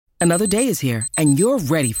Another day is here, and you're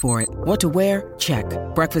ready for it. What to wear? Check.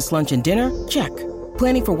 Breakfast, lunch, and dinner? Check.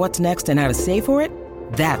 Planning for what's next and how to save for it?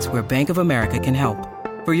 That's where Bank of America can help.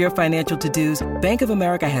 For your financial to-dos, Bank of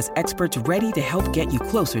America has experts ready to help get you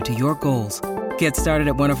closer to your goals. Get started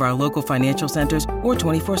at one of our local financial centers or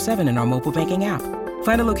 24/7 in our mobile banking app.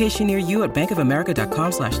 Find a location near you at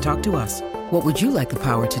bankofamerica.com/talktous. What would you like the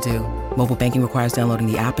power to do? Mobile banking requires downloading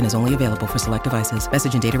the app and is only available for select devices.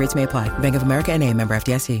 Message and data rates may apply. Bank of America N.A., member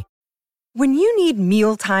FDIC. When you need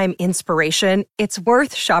mealtime inspiration, it's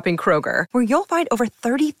worth shopping Kroger, where you'll find over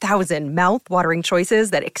 30,000 mouth-watering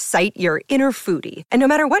choices that excite your inner foodie. And no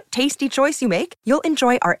matter what tasty choice you make, you'll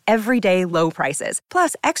enjoy our everyday low prices,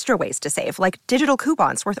 plus extra ways to save, like digital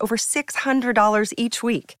coupons worth over $600 each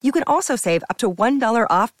week. You can also save up to $1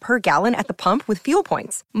 off per gallon at the pump with fuel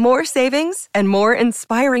points. More savings and more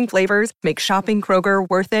inspiring flavors make shopping Kroger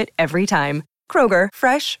worth it every time. Kroger,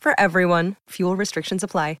 fresh for everyone. Fuel restrictions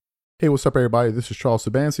apply. Hey, what's up, everybody? This is Charles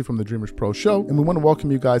Sabansi from the Dreamers Pro Show, and we want to welcome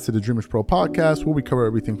you guys to the Dreamers Pro Podcast, where we cover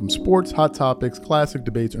everything from sports, hot topics, classic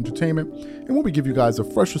debates, entertainment, and where we give you guys a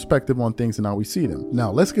fresh perspective on things and how we see them. Now,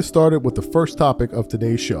 let's get started with the first topic of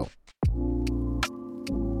today's show.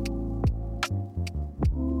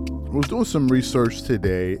 I was doing some research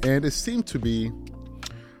today, and it seemed to be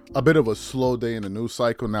a bit of a slow day in the news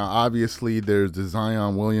cycle. Now, obviously, there's the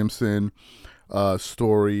Zion Williamson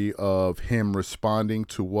story of him responding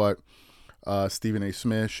to what Stephen A.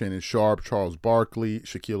 Smith, Shannon Sharpe, Charles Barkley,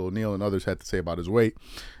 Shaquille O'Neal, and others had to say about his weight.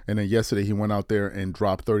 And then yesterday he went out there and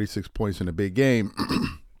dropped 36 points in a big game.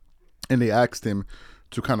 And they asked him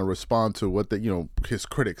to kind of respond to what his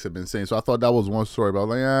critics have been saying. So I thought that was one story, but I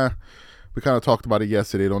was like, we kind of talked about it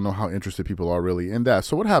yesterday. Don't know how interested people are really in that.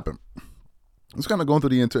 So what happened? I was kind of going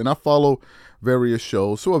through the internet, and I follow various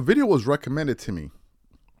shows. So a video was recommended to me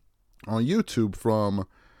on YouTube from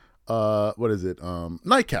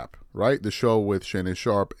Nightcap, right? The show with Shannon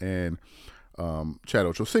Sharpe and Chad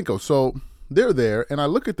Ochocinco. So they're there, and I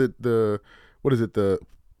look at the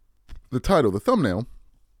title, the thumbnail,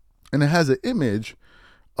 and it has an image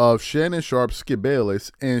of Shannon Sharpe, Skip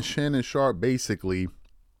Bayless, and Shannon Sharpe basically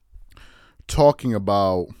talking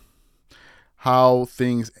about how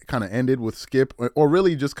things kind of ended with Skip, or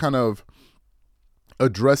really just kind of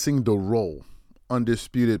addressing the role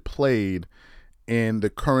Undisputed played in the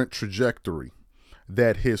current trajectory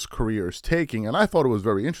that his career is taking. And I thought it was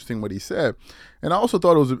very interesting what he said, and I also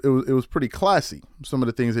thought it was pretty classy, some of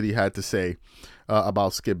the things that he had to say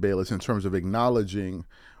about Skip Bayless in terms of acknowledging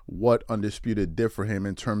what Undisputed did for him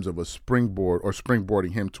in terms of a springboard, or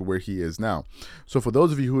springboarding him to where he is now. So for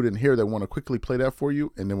those of you who didn't hear that, I want to quickly play that for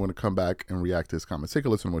you, and then want to come back and react to his comments. Take a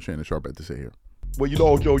listen to what Shannon Sharpe had to say here. Well,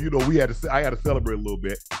 Joe, I had to celebrate a little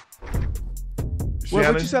bit.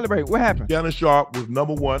 What you celebrate? What happened? Shannon Sharpe was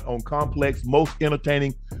number one on Complex Most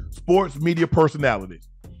Entertaining Sports Media Personalities.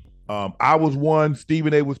 I was 1,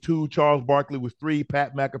 Stephen A. was 2, Charles Barkley was 3,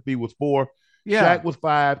 Pat McAfee was 4, Shaq was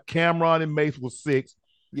 5, Cameron and Mace was 6,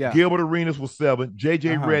 Gilbert Arenas was 7,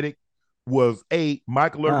 J.J. Redick was 8,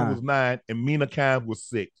 Michael Irvin was 9, and Mina Kimes was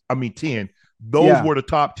 10. Those were the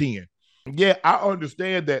top 10. Yeah, I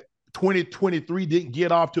understand that 2023 didn't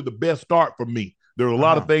get off to the best start for me. There were a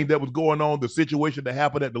lot of things that was going on, the situation that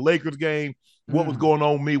happened at the Lakers game, what was going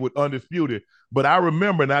on with me with Undisputed. But I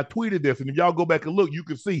remember, and I tweeted this, and if y'all go back and look, you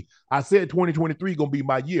can see I said 2023 going to be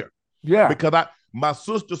my year. Yeah. Because my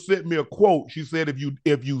sister sent me a quote. She said,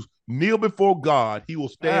 if you kneel before God, he will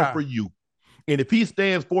stand for you. And if he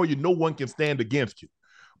stands for you, no one can stand against you.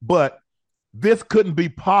 But this couldn't be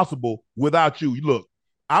possible without you. Look,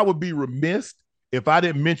 I would be remiss if I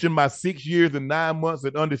didn't mention my 6 years and 9 months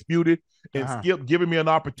at Undisputed and Skip giving me an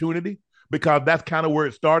opportunity, because that's kind of where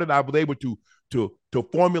it started. I was able to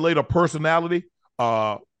formulate a personality,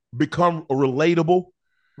 become relatable.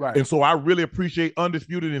 Right. And so I really appreciate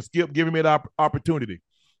Undisputed and Skip giving me that opportunity.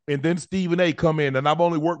 And then Stephen A. come in, and I've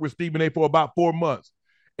only worked with Stephen A. for about 4 months,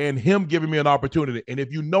 and him giving me an opportunity. And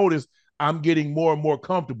if you notice, I'm getting more and more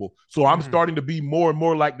comfortable. So I'm starting to be more and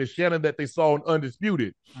more like the Shannon that they saw in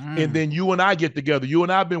Undisputed. And then you and I get together. You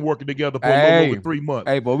and I have been working together for a little over 3 months.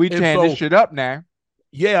 Hey, but we tearing this shit up now.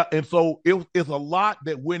 Yeah, and so it's a lot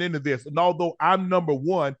that went into this. And although I'm number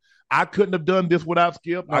one, I couldn't have done this without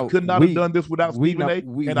Skip. I could not have done this without Stephen A.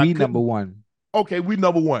 We number one. Okay, we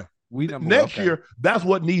number one. Next year, that's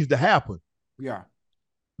what needs to happen. Yeah.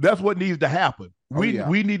 That's what needs to happen. We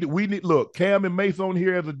need look, Cam and Mace on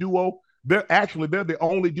here as a duo. They're the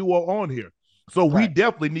only duo on here. So we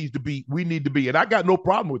definitely need to be, and I got no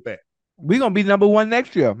problem with that. We're going to be number one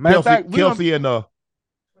next year. Matter of fact, Kelsey and,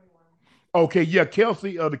 okay, yeah,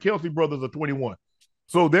 Kelsey, the Kelsey brothers are 21.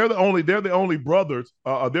 So they're the only brothers.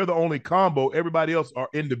 They're the only combo. Everybody else are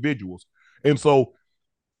individuals. And so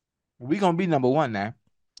we're gonna be number one now.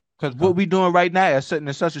 Because what we doing right now is sitting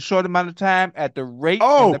in such a short amount of time at the rate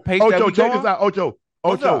and the pace that we check going. this out,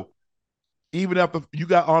 Ocho. Even after you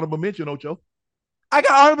got honorable mention, Ocho. I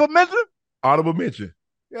got honorable mention. Honorable mention.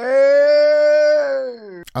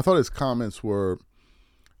 Yeah. I thought his comments were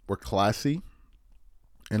classy,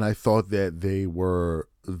 and I thought that they were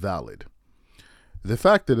valid. The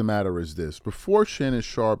fact of the matter is this: before Shannon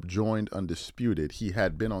Sharpe joined Undisputed, he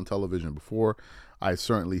had been on television before. I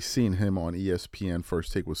certainly seen him on ESPN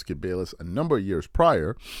First Take with Skip Bayless a number of years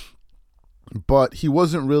prior, but he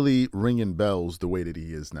wasn't really ringing bells the way that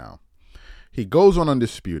he is now. He goes on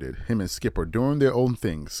Undisputed. Him and Skip are doing their own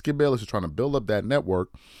thing. Skip Bayless is trying to build up that network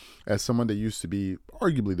as someone that used to be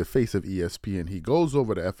arguably the face of ESPN. He goes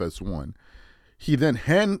over to FS1. He then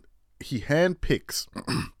handpicks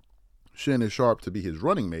Shannon Sharpe to be his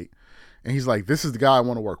running mate, and he's like, this is the guy I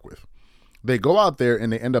want to work with. They go out there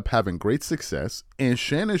and they end up having great success, and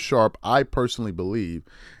Shannon Sharpe, I personally believe,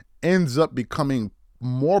 ends up becoming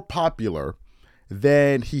more popular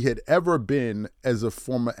than he had ever been as a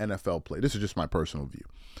former NFL player. This is just my personal view.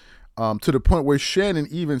 To the point where Shannon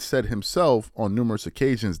even said himself on numerous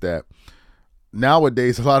occasions that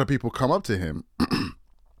nowadays a lot of people come up to him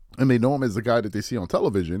and they know him as the guy that they see on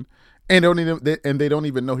television, and they don't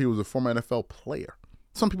even know he was a former NFL player.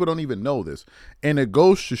 Some people don't even know this. And it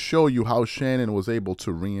goes to show you how Shannon was able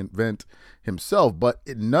to reinvent himself. But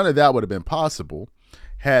none of that would have been possible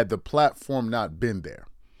had the platform not been there.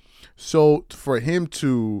 So for him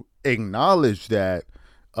to acknowledge that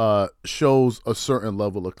shows a certain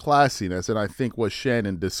level of classiness. And I think what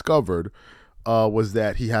Shannon discovered was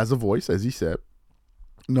that he has a voice, as he said.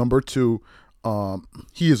 Number two,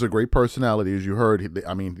 he is a great personality, as you heard.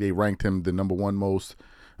 They ranked him the number one most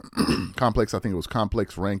Complex, I think it was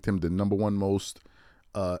Complex, ranked him the number one most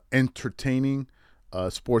entertaining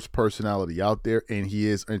sports personality out there, and he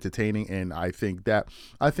is entertaining. And I think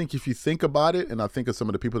if you think about it, and I think of some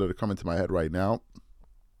of the people that are coming to my head right now,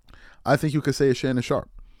 I think you could say it's Shannon Sharpe.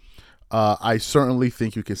 I certainly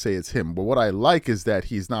think you could say it's him. But what I like is that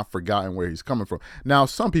he's not forgotten where he's coming from. Now,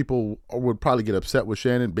 some people would probably get upset with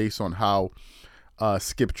Shannon based on how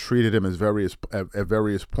Skip treated him at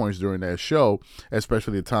various points during that show,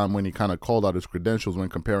 especially the time when he kind of called out his credentials when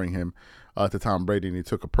comparing him to Tom Brady, and he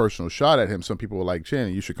took a personal shot at him. Some people were like,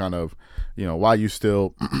 Shannon, you should kind of, why are you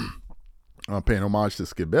still paying homage to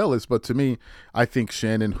Skip Bayless? But to me, I think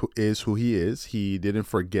Shannon is who he is. He didn't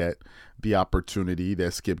forget the opportunity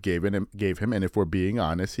that Skip gave him, and if we're being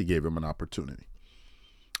honest, he gave him an opportunity.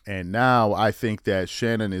 And now I think that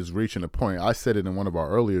Shannon is reaching a point. I said it in one of our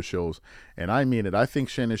earlier shows, and I mean it. I think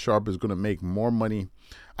Shannon Sharpe is going to make more money.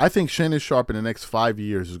 I think Shannon Sharpe in the next 5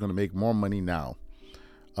 years is going to make more money now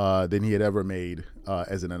than he had ever made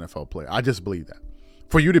as an NFL player. I just believe that.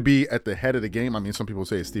 For you to be at the head of the game, I mean, some people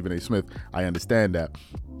say it's Stephen A. Smith. I understand that.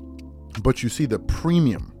 But you see the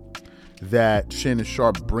premium that Shannon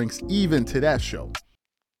Sharpe brings even to that show.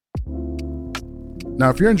 Now,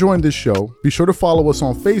 if you're enjoying this show, be sure to follow us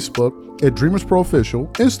on Facebook at Dreamers Pro Official,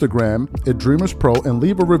 Instagram at Dreamers Pro, and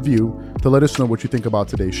leave a review to let us know what you think about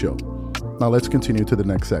today's show. Now, let's continue to the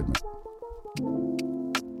next segment.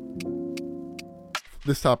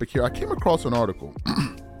 This topic here, I came across an article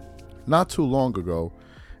not too long ago,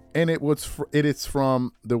 and it is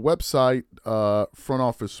from the website Front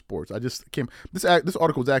Office Sports. This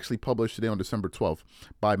article was actually published today on December 12th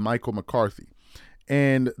by Michael McCarthy.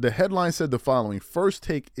 And the headline said the following: First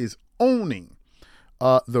Take is owning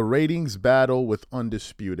the ratings battle with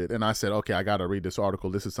Undisputed. And I said, okay, I got to read this article.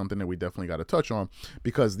 This is something that we definitely got to touch on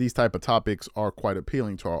because these type of topics are quite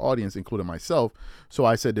appealing to our audience, including myself. So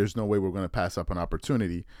I said there's no way we're going to pass up an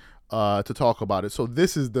opportunity to talk about it. So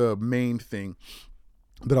this is the main thing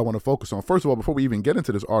that I want to focus on. First of all, before we even get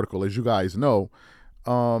into this article, as you guys know,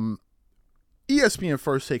 ESPN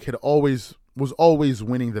First Take was always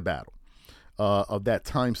winning the battle of that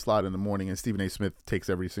time slot in the morning, and Stephen A. Smith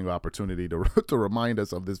takes every single opportunity to remind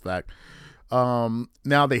us of this fact.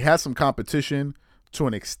 Now, they had some competition to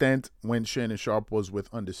an extent when Shannon Sharpe was with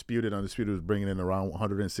Undisputed. Undisputed was bringing in around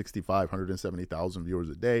 170,000 viewers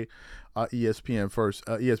a day. ESPN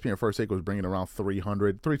First Take was bringing around 3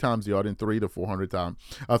 times the audience, 300,000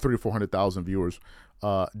 to 400,000 viewers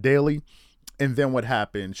daily. And then what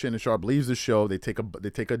happened? Shannon Sharpe leaves the show. They take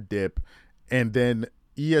a dip, and then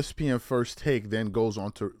ESPN First Take then goes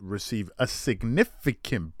on to receive a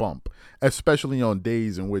significant bump, especially on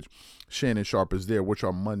days in which Shannon Sharpe is there, which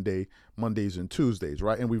are Monday Mondays and Tuesdays,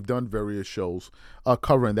 right? And we've done various shows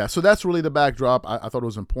covering that. So that's really the backdrop. I thought it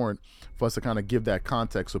was important for us to kind of give that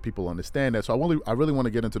context so people understand that. So I really want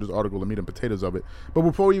to get into this article, the meat and potatoes of it. But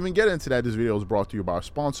before we even get into that, this video is brought to you by our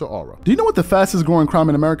sponsor, Aura. Do you know what the fastest growing crime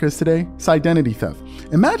in America is today? It's identity theft.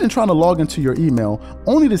 Imagine trying to log into your email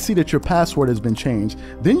only to see that your password has been changed.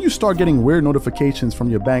 Then you start getting weird notifications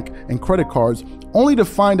from your bank and credit cards only to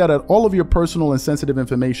find out that all of your personal and sensitive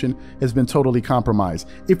information has been totally compromised.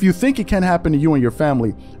 If you think it can happen to you and your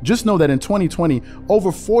family, just know that in 2020,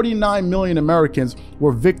 over 49 million Americans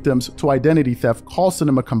were victims to identity theft, costing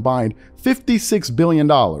them a combined $56 billion.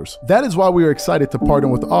 That is why we are excited to partner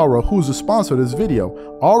with Aura, who's the sponsor of this video.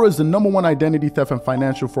 Aura is the #1 identity theft and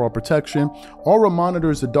financial fraud protection. Aura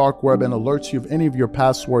monitors the dark web and alerts you if any of your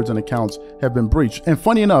passwords and accounts have been breached. And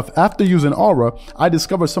funny enough, after using Aura, I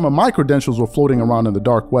discovered some of my credentials were floating around in the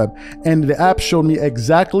dark web, and the app showed me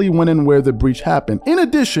exactly when and where the breach happened. In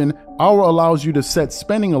addition, Aura allows you to set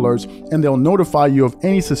spending alerts, and they'll notify you of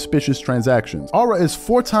any suspicious transactions. Aura is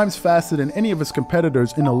 4 times faster than any of its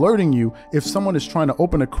competitors in alerting you if someone is trying to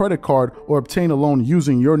open a credit card or obtain a loan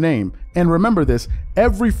using your name. And remember this,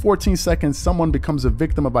 every 14 seconds, someone becomes a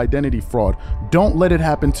victim of identity fraud. Don't let it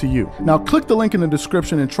happen to you. Now click the link in the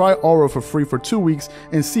description and try Aura for free for 2 weeks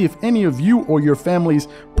and see if any of you or your family's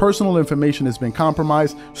personal information has been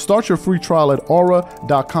compromised. Start your free trial at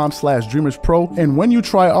aura.com/dreamerspro. And when you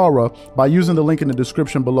try Aura, by using the link in the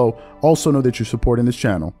description below, also know that you're supporting this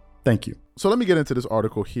channel. Thank you. So let me get into this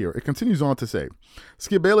article here. It continues on to say,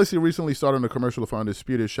 Skip Bayless, he recently starred in a commercial for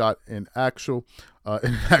Undisputed, shot in an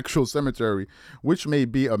actual cemetery, which may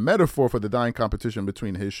be a metaphor for the dying competition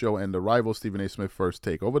between his show and the rival Stephen A. Smith First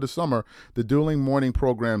Take. Over the summer, the dueling morning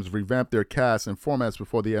programs revamped their casts and formats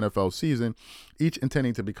before the NFL season, each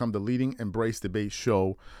intending to become the leading embrace debate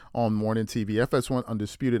show on morning TV. FS1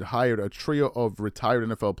 Undisputed hired a trio of retired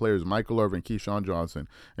NFL players, Michael Irvin, Keyshawn Johnson,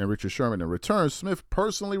 and Richard Sherman. In return, Smith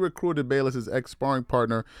personally recruited Bayless's ex-sparring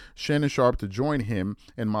partner, Shannon Sharpe, to join him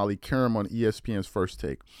and Molly Karam on ESPN's First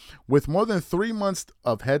Take. With more than 3 months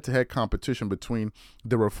of head-to-head competition between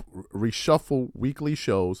the reshuffled weekly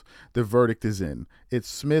shows, the verdict is in. It's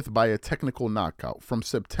Smith by a technical knockout. From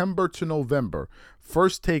September to November,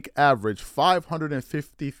 First Take averaged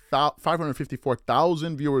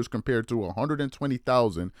 554,000 viewers compared to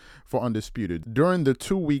 120,000 for Undisputed. During the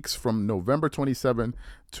 2 weeks from November 27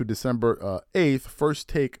 to December 8th, First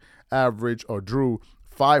Take averaged or drew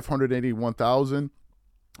 581,000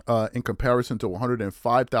 in comparison to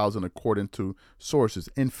 105,000 according to sources.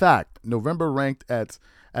 In fact, November ranked as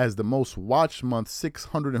the most watched month,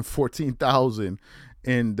 614,000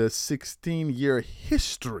 in the 16-year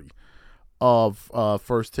history of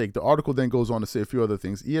First Take. The article then goes on to say a few other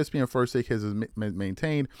things. ESPN First Take has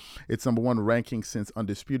maintained its #1 ranking since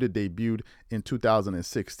Undisputed debuted in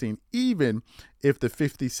 2016. Even if the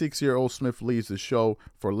 56-year-old Smith leaves the show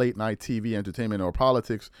for late night TV, entertainment, or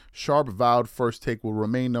politics, Sharpe vowed First Take will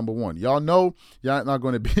remain #1. Y'all know y'all not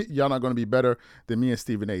going to be better than me and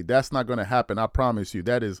Stephen A. That's not going to happen. I promise you.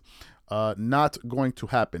 That is not going to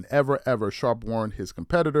happen ever. Sharpe warned his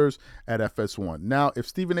competitors at FS1. Now, if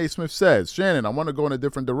Stephen A. Smith says, Shannon, I want to go in a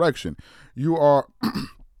different direction, you are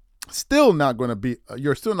still not going to beat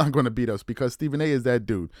us, because Stephen A. is that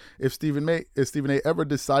dude. If Stephen A. ever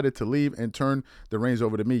decided to leave and turn the reins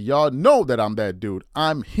over to me, y'all know that I'm that dude.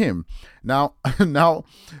 I'm him. Now,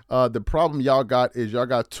 the problem y'all got is y'all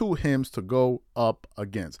got 2 hymns to go up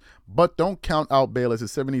against. But don't count out Bayless. A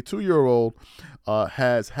 72-year-old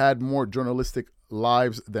has had more journalistic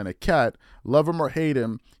lives than a cat. Love him or hate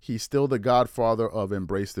him, he's still the godfather of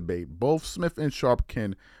embrace debate. Both Smith and Sharpe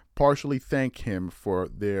can partially thank him for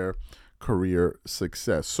their career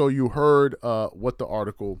success. So you heard what the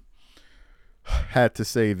article had to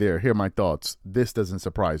say there. Here are my thoughts. This doesn't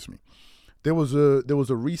surprise me. There was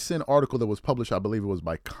a recent article that was published, I believe it was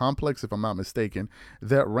by Complex, if I'm not mistaken,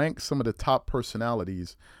 that ranked some of the top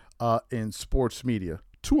personalities in sports media.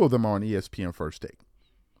 2 of them are on ESPN First Take.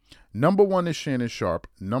 #1 is Shannon Sharpe.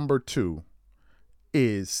 #2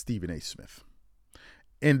 is Stephen A. Smith.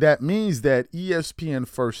 And that means that ESPN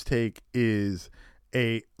First Take is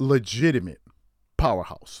a legitimate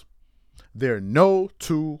powerhouse. There are no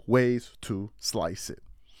 2 ways to slice it.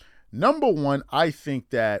 #1, I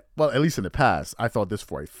think that, well, at least in the past, I thought this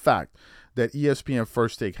for a fact, that ESPN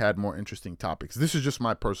First Take had more interesting topics. This is just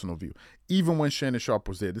my personal view. Even when Shannon Sharpe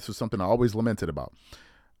was there, this was something I always lamented about.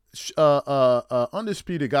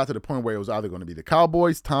 Undisputed got to the point where it was either going to be the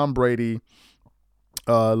Cowboys, Tom Brady,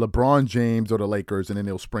 LeBron James, or the Lakers, and then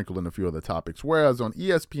they'll sprinkle in a few other topics. Whereas on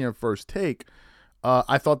ESPN First Take,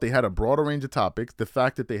 I thought they had a broader range of topics. The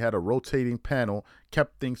fact that they had a rotating panel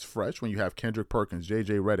kept things fresh when you have Kendrick Perkins,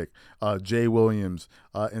 J.J. Redick, Jay Williams,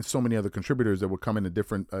 and so many other contributors that would come in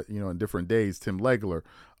different, in different days, Tim Legler,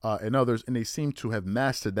 and others. And they seem to have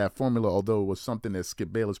mastered that formula, although it was something that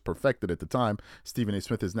Skip Bayless perfected at the time. Stephen A.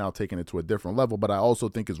 Smith has now taken it to a different level. But I also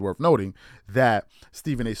think it's worth noting that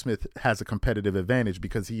Stephen A. Smith has a competitive advantage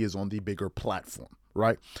because he is on the bigger platform.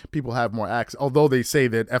 Right? People have more access. Although they say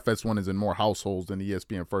that FS1 is in more households than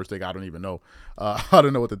ESPN First Take, I don't even know. I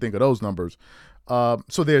don't know what to think of those numbers.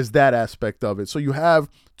 So there's that aspect of it. So you have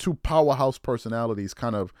two powerhouse personalities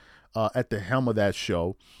kind of at the helm of that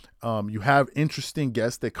show. You have interesting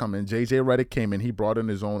guests that come in. J.J. Redick came in. He brought in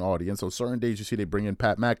his own audience. So certain days you see they bring in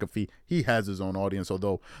Pat McAfee. He has his own audience,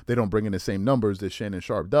 although they don't bring in the same numbers that Shannon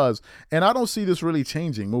Sharpe does. And I don't see this really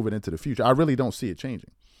changing moving into the future. I really don't see it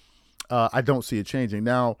changing. I don't see it changing.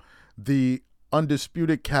 Now, the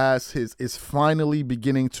Undisputed cast is finally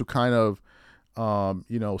beginning to kind of,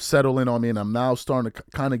 settle in on me, and I'm now starting to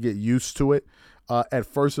kind of get used to it. At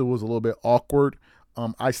first, it was a little bit awkward.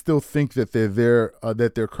 I still think that they're there,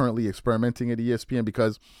 that they're currently experimenting at ESPN,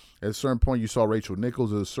 because at a certain point you saw Rachel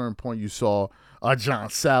Nichols, at a certain point you saw John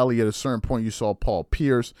Sally, at a certain point you saw Paul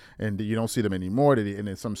Pierce, and you don't see them anymore. And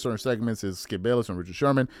in some certain segments is Skip Bayless and Richard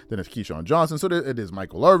Sherman, then it's Keyshawn Johnson, so it is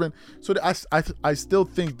Michael Irvin. So I still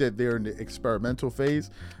think that they're in the experimental phase,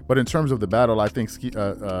 but in terms of the battle, I think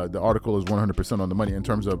the article is 100% on the money in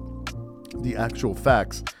terms of the actual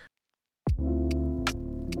facts.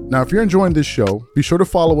 Now, if you're enjoying this show, be sure to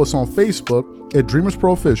follow us on Facebook at Dreamers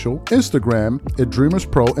Pro Official, Instagram at Dreamers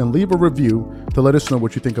Pro, and leave a review to let us know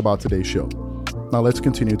what you think about today's show. Now, let's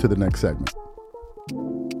continue to the next segment.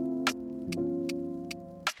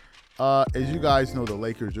 As you guys know, the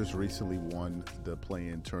Lakers just recently won the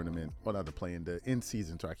play-in tournament. Well, not the play-in, the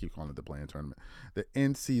in-season. I keep calling it the play-in tournament. The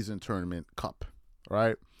in-season tournament cup,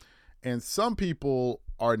 right? And some people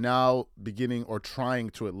are now beginning or trying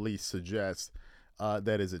to at least suggest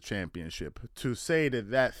that is a championship. To say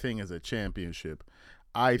that thing is a championship,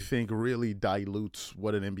 I think really dilutes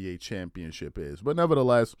what an NBA championship is. But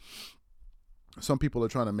nevertheless, some people are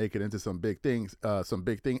trying to make it into some big thing.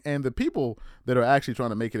 And the people that are actually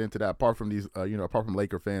trying to make it into that, apart from these, apart from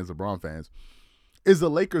Laker fans, LeBron fans, is the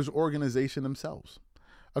Lakers organization themselves.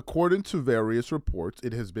 According to various reports,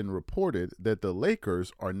 it has been reported that the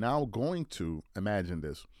Lakers are now going to, imagine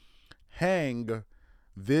this, hang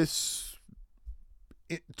this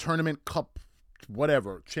tournament cup,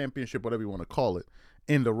 whatever, championship, whatever you want to call it,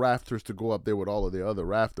 in the rafters to go up there with all of the other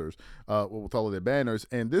rafters, with all of their banners.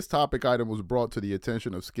 And this topic item was brought to the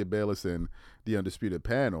attention of Skip Bayless and the Undisputed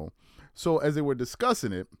panel. So as they were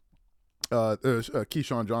discussing it,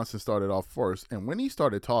 Keyshawn Johnson started off first. And when he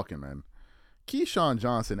started talking, man, Keyshawn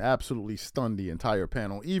Johnson absolutely stunned the entire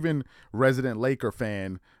panel. Even resident Laker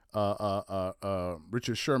fan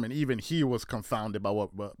Richard Sherman, even he was confounded by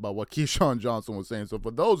what Keyshawn Johnson was saying. So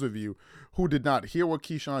for those of you who did not hear what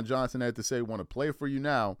Keyshawn Johnson had to say, we want to play for you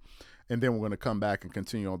now, and then we're going to come back and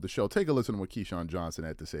continue on the show. Take a listen to what Keyshawn Johnson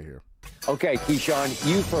had to say here. Okay, Keyshawn,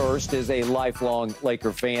 you first as a lifelong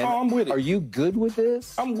Laker fan. Oh, I'm with it. Are you good with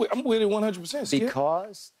this? I'm with it 100%. Skip.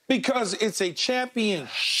 Because? Because it's a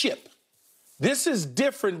championship. This is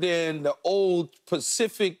different than the old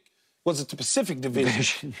Pacific. Was it the Pacific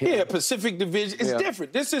Division? Yeah, Pacific Division. It's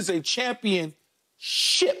different. This is a championship,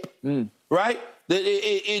 right?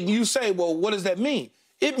 And you say, well, what does that mean?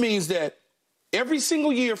 It means that every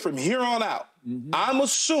single year from here on out, I'm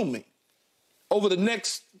assuming over the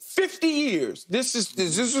next 50 years, this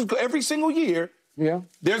is every single year,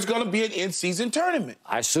 there's going to be an in-season tournament.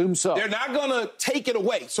 I assume so. They're not going to take it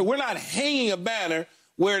away. So we're not hanging a banner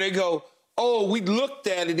where they go, oh, we looked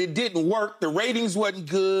at it, it didn't work, the ratings wasn't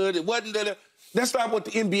good, it wasn't that. That's not what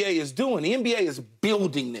the NBA is doing. The NBA is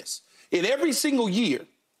building this. And every single year,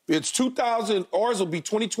 it's 2000, ours will be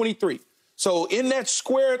 2023. So in that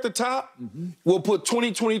square at the top, we'll put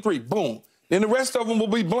 2023, boom. Then the rest of them will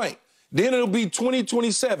be blank. Then it'll be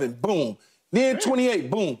 2027, boom. Then 28,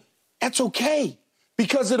 boom. That's okay.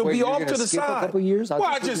 Because it'll be off to the side. A couple years? Well,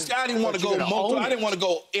 I didn't want to go multiple. I didn't want to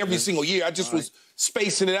go every single year. I just was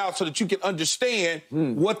spacing it out so that you can understand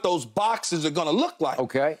what those boxes are going to look like.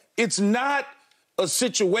 Okay. It's not a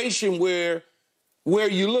situation where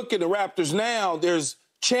you look at the Raptors now, there's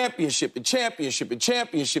championship and championship and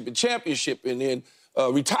championship and championship, and then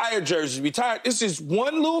retired jerseys, retired. This is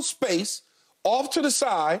one little space off to the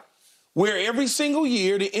side where every single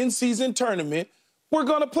year, the in-season tournament, we're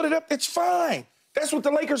going to put it up. It's fine. That's what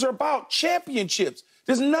the Lakers are about, championships.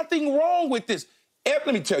 There's nothing wrong with this. Let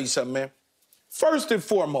me tell you something, man. First and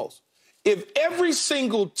foremost, if every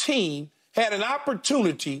single team had an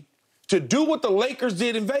opportunity to do what the Lakers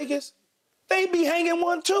did in Vegas, they'd be hanging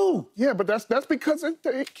one too. Yeah, but that's because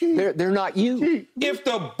they're not you. If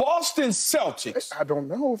the Boston Celtics, I don't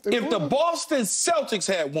know if the Boston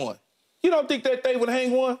Celtics had one, you don't think that they would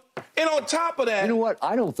hang one? And on top of that, You know what?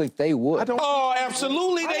 I don't think they would. oh,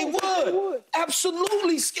 absolutely they would.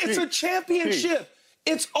 Absolutely, it's a championship.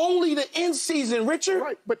 It's only the end season, Richard.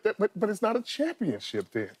 Right, but it's not a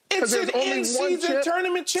championship then. It's an in-season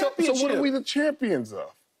tournament championship. So what are we the champions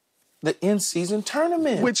of? The in-season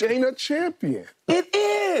tournament. Which ain't a champion. It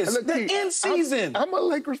is. Look, The in-season. I'm a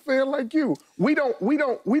Lakers fan like you. We don't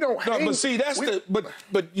No, hang. but see,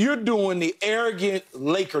 but you're doing the arrogant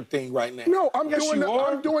Laker thing right now. No, I'm doing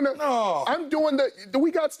the we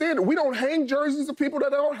got standard. We don't hang jerseys of people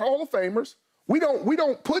that are Hall of Famers. We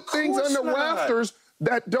don't put things on the rafters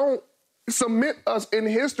that don't cement us in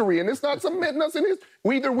history. And it's not cementing us in history.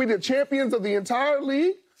 Either we the champions of the entire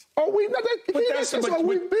league, or we not. That's what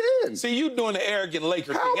we've been. See, you doing the arrogant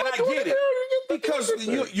Laker thing, and I get it. Because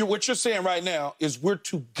what you're saying right now is we're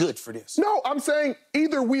too good for this. No, I'm saying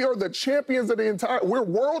either we are the champions of the entire, we're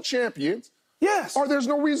world champions. Yes. Or there's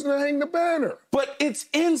no reason to hang the banner. But it's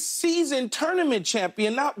in-season tournament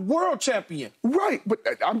champion, not world champion. Right, but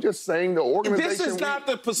I'm just saying the organization. This is not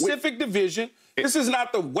the Pacific Division. This is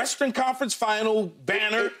not the Western Conference Final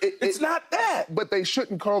banner. It's not that. But they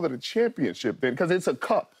shouldn't call it a championship then, because it's a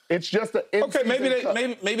cup. It's just an in-season cup.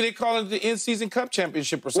 maybe they call it the in-season cup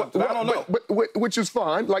championship or something. I don't know. But which is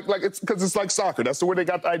fine. Like it's because it's like soccer. That's where they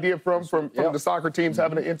got the idea from the soccer teams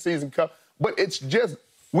having an in-season cup. But it's just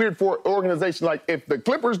weird for an organization like if the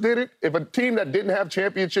Clippers did it, if a team that didn't have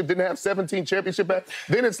championship, didn't have 17 championship back,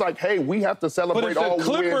 then it's like, hey, we have to celebrate all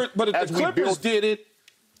wins. But if the Clippers did it,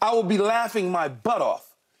 I would be laughing my butt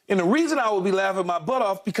off. And the reason I would be laughing my butt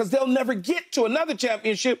off because they'll never get to another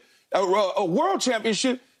championship, a world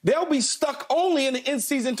championship. They'll be stuck only in the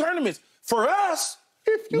in-season tournaments. For us,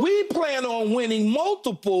 we plan on winning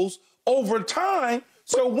multiples over time,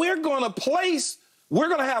 so we're going to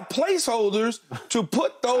have placeholders to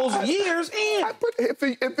put those years in. But if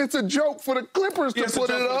it's a joke for the Clippers to put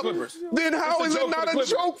it up, then how is it not a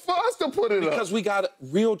joke for us to put it up? Because we got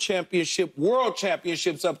real championship, world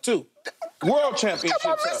championships up too. World championships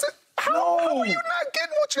up. How are you not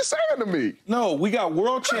getting what you're saying to me? No, we got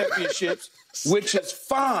world championships, which is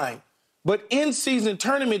fine. But in-season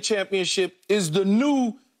tournament championship is the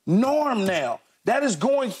new norm now. That is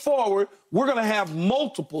going forward. We're going to have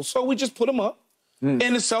multiple. So we just put them up. And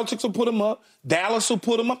the Celtics will put them up. Dallas will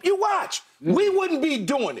put them up. You watch. We wouldn't be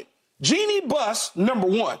doing it. Jeannie Buss, number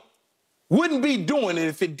one, wouldn't be doing it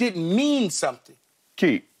if it didn't mean something.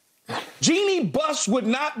 Key. Jeannie Buss would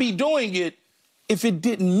not be doing it if it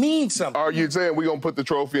didn't mean something. Are you saying we're going to put the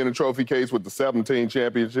trophy in a trophy case with the 17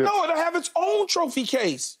 championships? No, it'll have its own trophy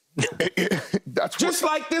case. Just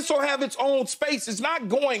like this will have its own space. It's not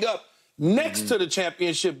going up next to the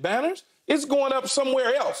championship banners. It's going up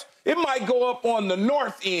somewhere else. It might go up on the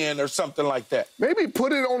north end or something like that. Maybe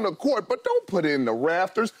put it on the court, but don't put it in the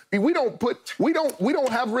rafters. We don't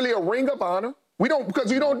have really a ring of honor. We don't,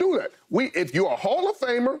 because you don't do that. If you're a Hall of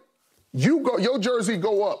Famer, your jersey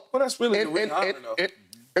go up. Well, that's really the ring of honor,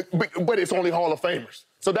 though. But it's only Hall of Famers.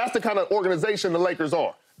 So that's the kind of organization the Lakers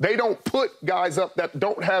are. They don't put guys up that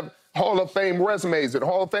don't have Hall of Fame resumes and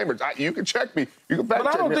Hall of Famers. You can check me. You can fact check me.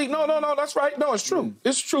 But I don't think, no, that's right. No, it's true.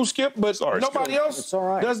 It's true, Skip, but nobody else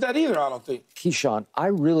does that either, I don't think. Keyshawn, I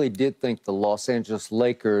really did think the Los Angeles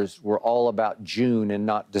Lakers were all about June and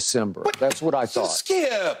not December. That's what I thought.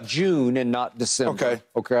 Skip. June and not December.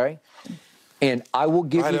 Okay? And I will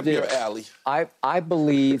give you this. Your alley. I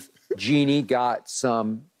believe Jeannie got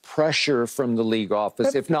some pressure from the league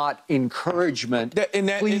office, if not encouragement.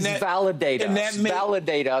 Please validate us.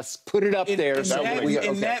 Validate us. Put it up there.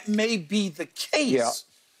 That may be the case. Yeah.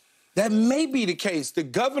 That may be the case. The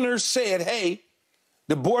governor said, hey,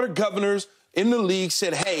 the board of governors in the league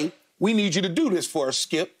said, hey, we need you to do this for us,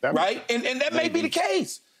 Skip, right? And that may be the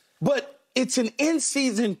case. But it's an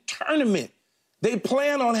in-season tournament. They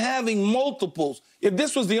plan on having multiples. If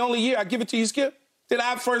this was the only year I give it to you, Skip, then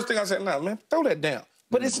first thing I said, no, man, throw that down.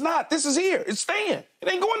 But it's not. This is here. It's staying.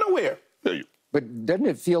 It ain't going nowhere. But doesn't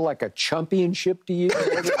it feel like a championship to you?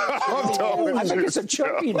 I think it's a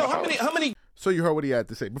championship. No, how many? So you heard what he had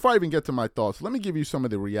to say. Before I even get to my thoughts, let me give you some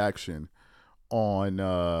of the reaction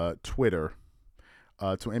on Twitter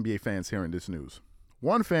to NBA fans hearing this news.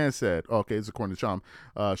 One fan said, okay, this is according to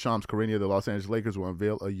Shams Charania, the Los Angeles Lakers will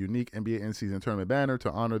unveil a unique NBA in-season tournament banner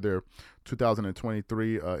to honor their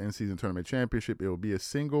 2023 in-season tournament championship. It will be a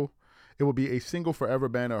single It will be a single forever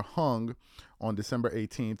banner hung on December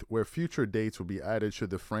 18th, where future dates will be added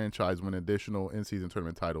should the franchise win additional in-season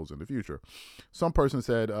tournament titles in the future. Some person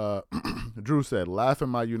said, Drew said, laughing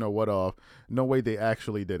my you-know-what off. No way they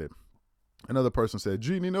actually did it. Another person said,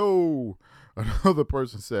 Genie, no. Another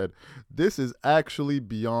person said, this is actually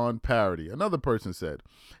beyond parody. Another person said,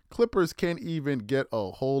 Clippers can't even get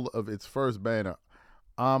a hold of its first banner.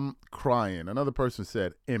 I'm crying. Another person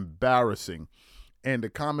said, embarrassing. And the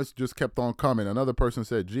comments just kept on coming. Another person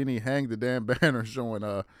said, Genie, hang the damn banner showing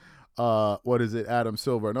Adam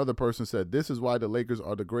Silver. Another person said, this is why the Lakers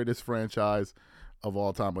are the greatest franchise of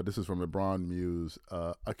all time. But this is from LeBron Muse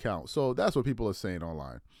account. So that's what people are saying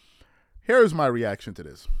online. Here's my reaction to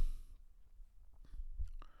this.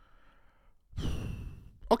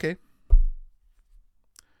 Okay.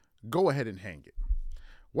 Go ahead and hang it.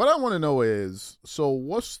 What I want to know is, so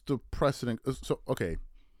what's the precedent? So, okay,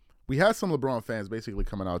 we had some LeBron fans basically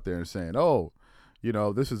coming out there and saying, oh, you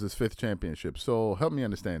know, this is his 5th championship. So help me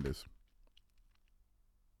understand this.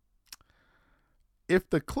 If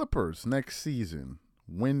the Clippers next season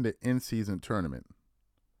win the in-season tournament,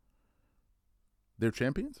 they're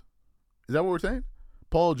champions? Is that what we're saying?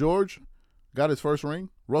 Paul George got his first ring.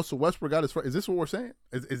 Russell Westbrook got his first. Is this what we're saying?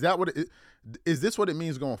 Is that what it is? This what it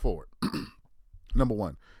means going forward? Number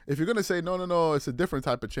one, if you're going to say, no, it's a different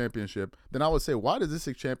type of championship, then I would say, why does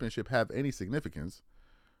this championship have any significance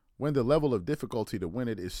when the level of difficulty to win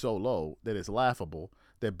it is so low that it's laughable,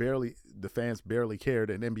 that the fans barely cared,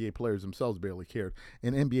 and NBA players themselves barely cared,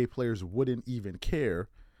 and NBA players wouldn't even care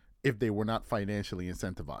if they were not financially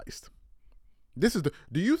incentivized?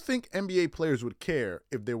 Do you think NBA players would care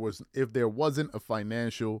if there wasn't a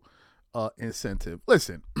financial incentive?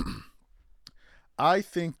 Listen, I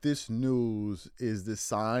think this news is the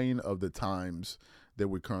sign of the times that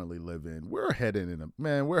we currently live in. We're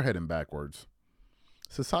heading backwards.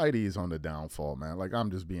 Society is on the downfall, man. Like,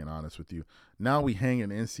 I'm just being honest with you. Now we hang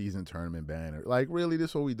an in-season tournament banner. Like, really,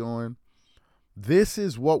 this is what we doing? This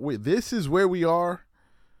is where we are.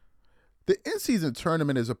 The in-season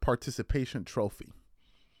tournament is a participation trophy.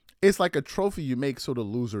 It's like a trophy you make so the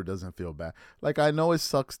loser doesn't feel bad. Like, I know it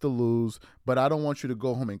sucks to lose, but I don't want you to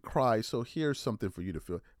go home and cry, so here's something for you to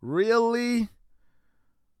feel. Really?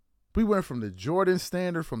 We went from the Jordan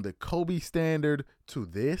standard, from the Kobe standard, to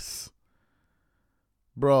this?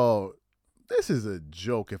 Bro, this is a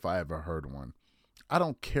joke if I ever heard one. I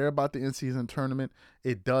don't care about the in-season tournament.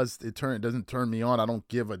 It doesn't turn me on. I don't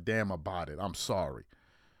give a damn about it. I'm sorry.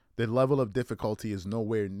 The level of difficulty is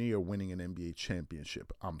nowhere near winning an NBA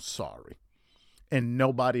championship. I'm sorry. And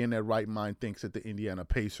nobody in their right mind thinks that the Indiana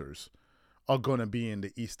Pacers are going to be in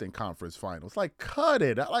the Eastern Conference Finals. Like, cut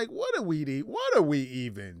it. Like, what are we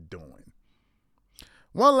even doing?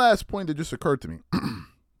 One last point that just occurred to me.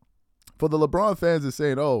 For the LeBron fans that's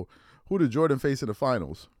saying, oh, who did Jordan face in the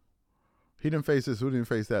finals? He didn't face this, who didn't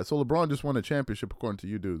face that? So LeBron just won a championship, according to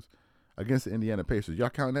you dudes, against the Indiana Pacers. Y'all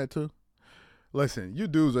count that too? Listen, you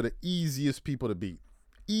dudes are the easiest people to beat.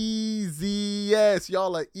 Easiest.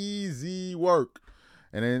 Y'all are easy work.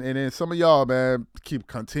 And then some of y'all, man, keep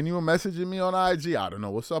continuing messaging me on IG. I don't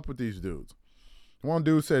know what's up with these dudes. One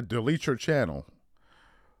dude said, delete your channel.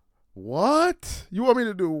 What? You want me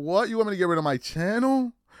to do what? You want me to get rid of my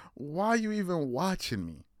channel? Why are you even watching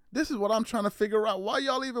me? This is what I'm trying to figure out. Why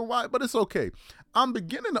y'all even watch? But it's okay. I'm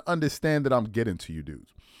beginning to understand that I'm getting to you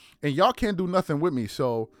dudes. And y'all can't do nothing with me,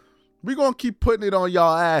 so we're going to keep putting it on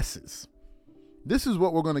y'all asses. This is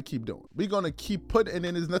what we're going to keep doing. We're going to keep putting, and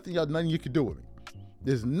then there's nothing you can do with me.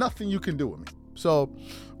 There's nothing you can do with me. So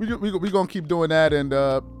we're going to keep doing that, and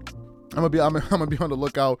I'm gonna be on the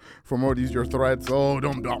lookout for more of these your threats. Oh,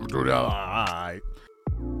 don't do that. All right.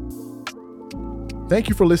 Thank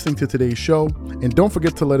you for listening to today's show, and don't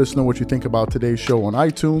forget to let us know what you think about today's show on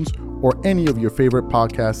iTunes or any of your favorite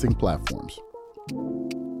podcasting platforms.